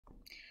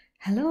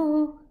Hello,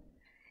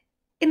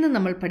 ഇന്ന്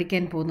നമ്മൾ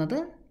പഠിക്കാൻ പോകുന്നത്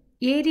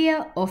area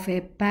of A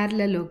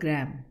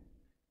parallelogram.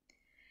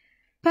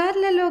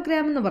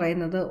 Parallelogram എന്ന്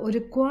പറയുന്നത് ഒരു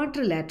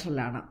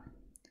ക്വാഡ്രിലാറ്ററലാണ്,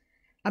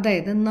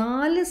 അതായത്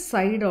 4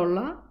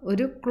 സൈഡുള്ള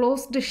ഒരു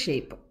ക്ലോസ്ഡ്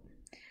ഷേപ്പ്.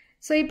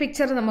 സോ ഈ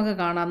പിക്ചർ നമുക്ക്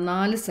കാണാം,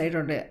 4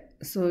 സൈഡുണ്ട്.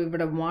 സോ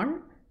ഇവിടെ 1,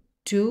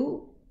 2,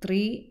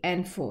 3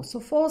 and 4.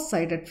 So 4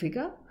 sided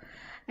figure.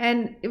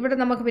 And ഇവിടെ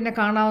നമുക്ക് പിന്നെ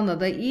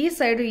കാണാവുന്നത് ഈ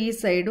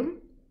സൈഡും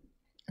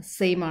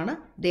സെയിം ആണ്.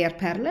 They are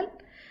parallel.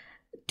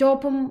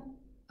 ടോപ്പും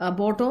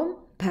ബോട്ടവും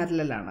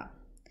പാരലലാണ്.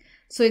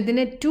 സോ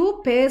ഇതിന് 2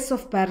 pairs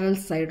ഓഫ് പാരലൽ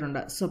സൈഡ്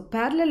ഉണ്ട്. So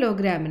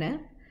പാരലലോഗ്രാമിന്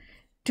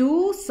 2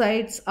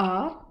 sides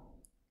are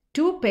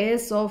 2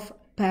 pairs of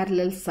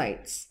parallel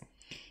sides.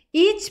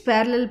 Each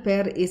parallel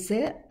pair is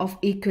of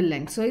equal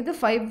length. So ഇത്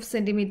 5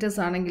 centimeters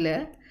ആണെങ്കിൽ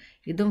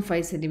ഇതും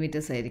 5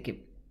 centimeters ആയിരിക്കും.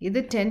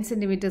 ഇത് 10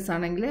 centimeters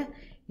ആണെങ്കിൽ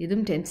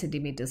ഇതും 10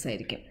 centimeters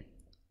ആയിരിക്കും.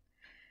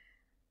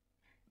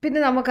 പിന്നെ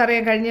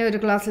നമുക്കറിയാം, കഴിഞ്ഞ ഒരു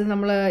ക്ലാസ്സിൽ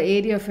നമ്മൾ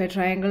ഏരിയ ഓഫ് എ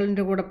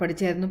ട്രയാങ്കിളിൻ്റെ കൂടെ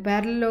പഠിച്ചായിരുന്നു.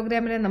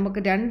 പാരലലോഗ്രാമിനെ നമുക്ക്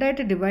 2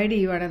 ആയിട്ട് ഡിവൈഡ്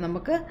ചെയ്യുവാണെങ്കിൽ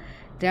നമുക്ക്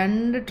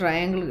 2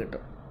 ട്രയാങ്കിൾ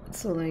കിട്ടും.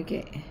 സോ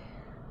നോക്കിയേ,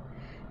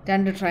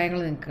 2 ട്രയാങ്കിൾ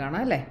നിങ്ങൾക്ക് കാണാം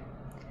അല്ലേ.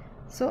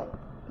 So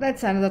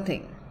that's another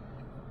thing.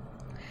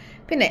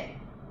 പിന്നെ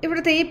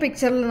ഇവിടുത്തെ ഈ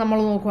പിക്ചറിൽ നമ്മൾ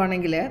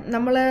നോക്കുവാണെങ്കിൽ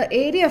നമ്മൾ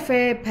ഏരിയ ഓഫ്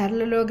എ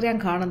പാരലലോഗ്രാം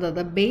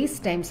കാണുന്നത് ബേസ്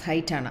ടൈംസ്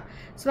ഹൈറ്റ് ആണ്.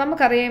 സോ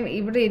നമുക്കറിയാം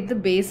ഇവിടെ ഇത്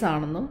ബേസ്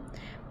ആണെന്നും,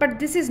 but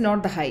this is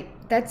not the height,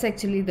 that's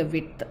actually the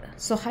width.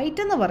 So height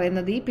എന്ന്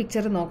പറയുന്നത് ഈ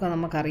പിക്ചർ നോക്കാൻ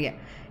നമുക്കറിയാം,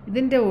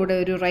 ഇതിൻ്റെ കൂടെ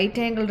ഒരു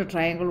right angled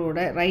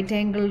ട്രയാങ്കിളൂടെ right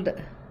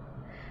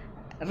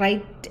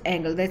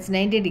angle that's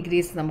 90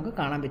 degrees നമുക്ക്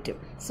കാണാൻ പറ്റും.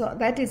 So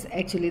that is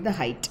actually the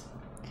height.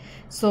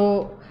 So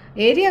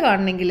area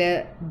കാണണമെങ്കിൽ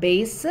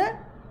base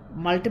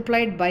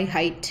multiplied by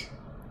height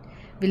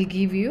will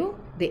give you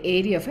the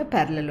area of a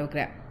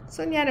parallelogram.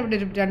 So ഞാനിവിടെ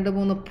ഒരു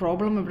 2-3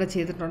 പ്രോബ്ലം ഇവിടെ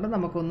ചെയ്തിട്ടുണ്ട്,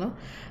 നമുക്കൊന്ന്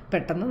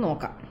പെട്ടെന്ന്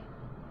നോക്കാം.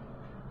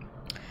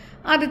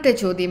 ആദ്യത്തെ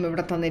ചോദ്യം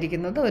ഇവിടെ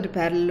തന്നിരിക്കുന്നത്, ഒരു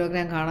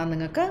പാരലലോഗ്രാം കാണാൻ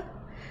നിങ്ങൾക്ക്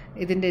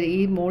ഇതിൻ്റെ ഈ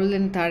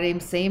മുകളിലും താഴെയും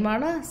സെയിം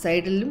ആണ്,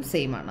 സൈഡിലും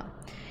സെയിം ആണ്.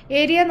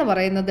 ഏരിയ എന്ന്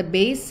പറയുന്നത്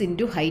ബേസ്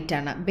ഇൻറ്റു ഹൈറ്റ്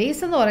ആണ്.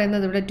 ബേസ് എന്ന്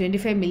പറയുന്നത് ഇവിടെ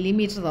 25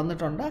 millimeter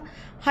തന്നിട്ടുണ്ട്.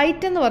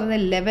 ഹൈറ്റ് എന്ന്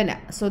പറയുന്നത് 11.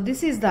 So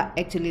this is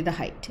actually the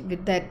height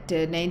with that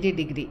 90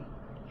 degree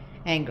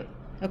angle.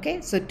 Okay,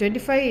 so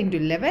 25 into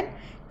 11,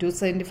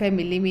 275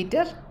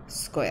 millimeter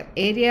square.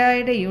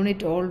 ഏരിയയുടെ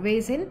യൂണിറ്റ്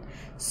ഓൾവേസ് ഇൻ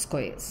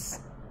സ്ക്വയേഴ്സ്.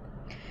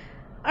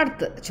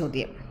 അടുത്ത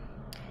ചോദ്യം,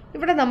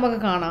 ഇവിടെ നമുക്ക്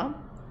കാണാം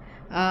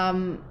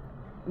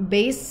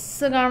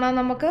ബേസ് കാണാം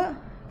നമുക്ക്,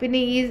 പിന്നെ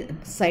ഈ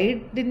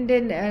സൈഡിൻ്റെ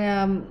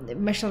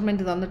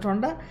മെഷർമെൻറ്റ്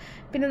തന്നിട്ടുണ്ട്,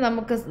 പിന്നെ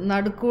നമുക്ക്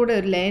നടുക്കൂടെ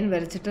ഒരു ലൈൻ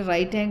വരച്ചിട്ട്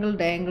റൈറ്റ്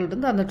ആംഗിൾഡും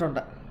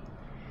തന്നിട്ടുണ്ട്,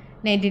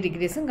 90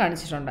 degrees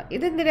കാണിച്ചിട്ടുണ്ട്.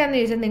 ഇതെന്തിനാണെന്ന്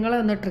ചോദിച്ചാൽ നിങ്ങളെ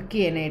ഒന്ന് ട്രിക്ക്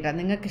ചെയ്യാനായിട്ടാണ്.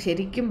 നിങ്ങൾക്ക്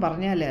ശരിക്കും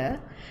പറഞ്ഞാൽ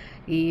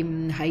ഈ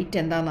ഹൈറ്റ്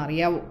എന്താണെന്ന്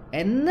അറിയാവൂ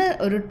എന്ന്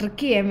ഒരു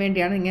ട്രിക്ക് ചെയ്യാൻ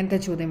വേണ്ടിയാണ് ഇങ്ങനത്തെ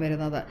ചോദ്യം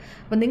വരുന്നത്.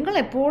 അപ്പോൾ നിങ്ങൾ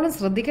എപ്പോഴും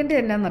ശ്രദ്ധിക്കേണ്ടത്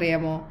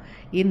എന്നാണെന്നറിയാമോ,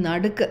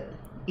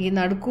 ഈ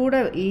നടുക്കൂടെ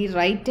ഈ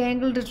റൈറ്റ്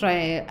ആംഗിൾഡ്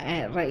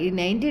ഈ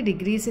 90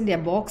 degrees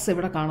ബോക്സ്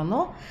ഇവിടെ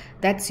കാണുന്നു,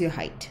 that's your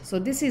height. So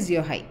this is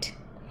your height.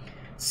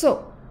 So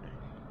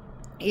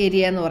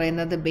area എന്ന്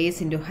പറയുന്നത് base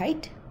into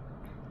height,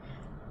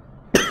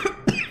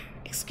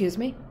 excuse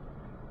me,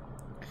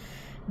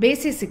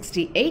 base is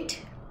 68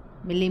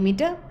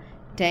 millimeter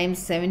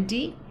times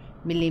 70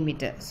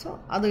 millimeter. So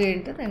അത്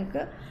കഴിഞ്ഞിട്ട്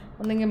നിങ്ങൾക്ക്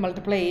ഒന്നെങ്കിൽ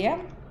മൾട്ടിപ്ലൈ ചെയ്യാം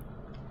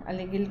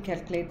അല്ലെങ്കിൽ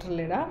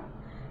കാൽക്കുലേറ്ററിലിടാം.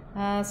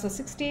 So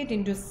 68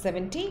 into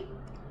 70,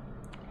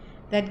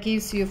 that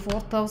gives you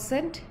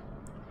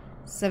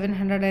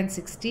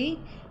 4760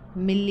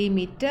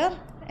 millimeter.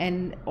 And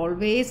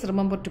always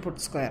remember to put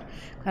square,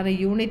 കാരണം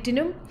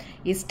യൂണിറ്റിനും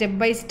ഈ സ്റ്റെപ്പ്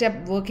ബൈ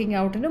സ്റ്റെപ്പ് വർക്കിംഗ്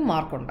ഔട്ടിനും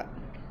മാർക്കുണ്ട്.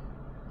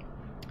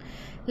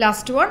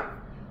 ലാസ്റ്റ് വൺ,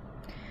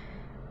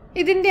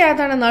 ഇതിൻ്റെ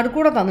അകത്താണ്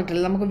നടുക്കൂടെ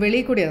തന്നിട്ടില്ല, നമുക്ക്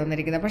വെളിയിൽ കൂടിയാണ്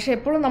തന്നിരിക്കുന്നത്. പക്ഷേ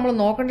എപ്പോഴും നമ്മൾ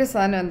നോക്കേണ്ട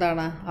സാധനം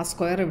എന്താണ്, ആ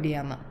സ്ക്വയർ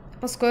എവിടെയാണ്.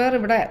 അപ്പോൾ സ്ക്വയർ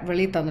ഇവിടെ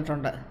വെളിയിൽ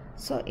തന്നിട്ടുണ്ട്.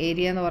 സോ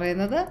ഏരിയ എന്ന്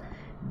പറയുന്നത്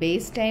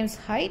ബേസ് ടൈംസ്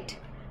ഹൈറ്റ്.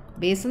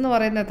 ബേസ് എന്ന്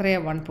പറയുന്നത്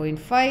എത്രയാണ്,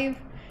 1.5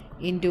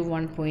 into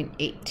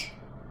 1.8.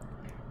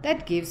 That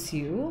gives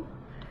you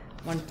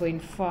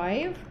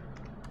 1.5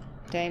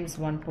 times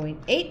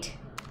 1.8.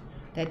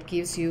 That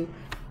gives you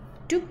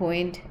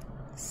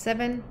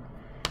 2.7,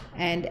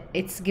 and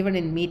it's given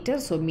in meter,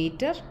 so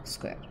meter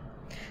square.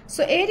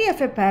 So area of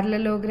a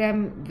parallelogram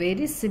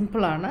very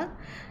simple ആണ്.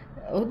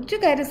 ഒരു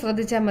കാര്യം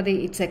ശ്രദ്ധിച്ചാൽ മതി,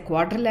 ഇറ്റ്സ് എ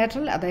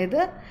ക്വാഡ്രിലാറ്ററൽ, അതായത്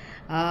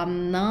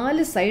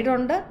 4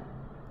 സൈഡുണ്ട്.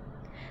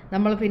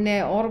 നമ്മൾ പിന്നെ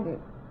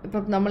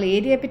ഇപ്പം നമ്മൾ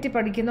ഏരിയയെ പറ്റി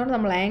പഠിക്കുന്നതുകൊണ്ട്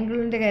നമ്മൾ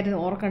ആംഗിളിൻ്റെ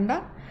കാര്യം ഓർക്കണ്ട.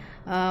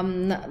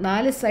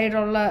 4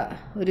 സൈഡുള്ള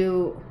ഒരു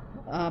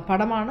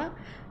പടമാണ്,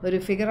 ഒരു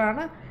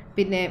ഫിഗറാണ്.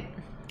 പിന്നെ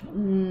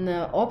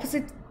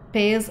ഓപ്പോസിറ്റ്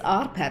പേഴ്സ്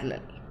ആർ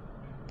പാരലൽ.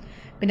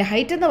 പിന്നെ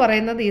ഹൈറ്റ് എന്ന്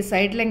പറയുന്നത് ഈ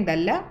സൈഡ് ലെങ്ത്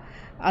അല്ല,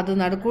 അത്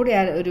നടുക്കൂടി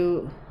ഒരു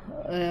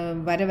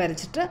വര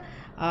വരച്ചിട്ട്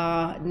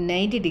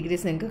 90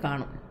 degrees നിങ്ങൾക്ക്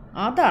കാണും,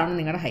 അതാണ്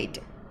നിങ്ങളുടെ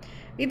ഹൈറ്റ്.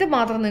 ഇത്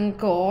മാത്രം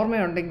നിങ്ങൾക്ക്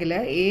ഓർമ്മയുണ്ടെങ്കിൽ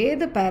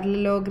ഏത്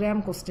പാരലലോഗ്രാം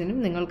ക്വസ്റ്റ്യനും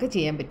നിങ്ങൾക്ക്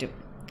ചെയ്യാൻ പറ്റും.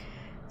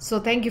 So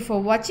thank you for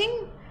watching.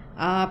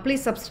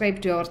 Please subscribe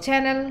to our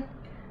channel.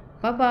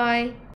 Bye bye.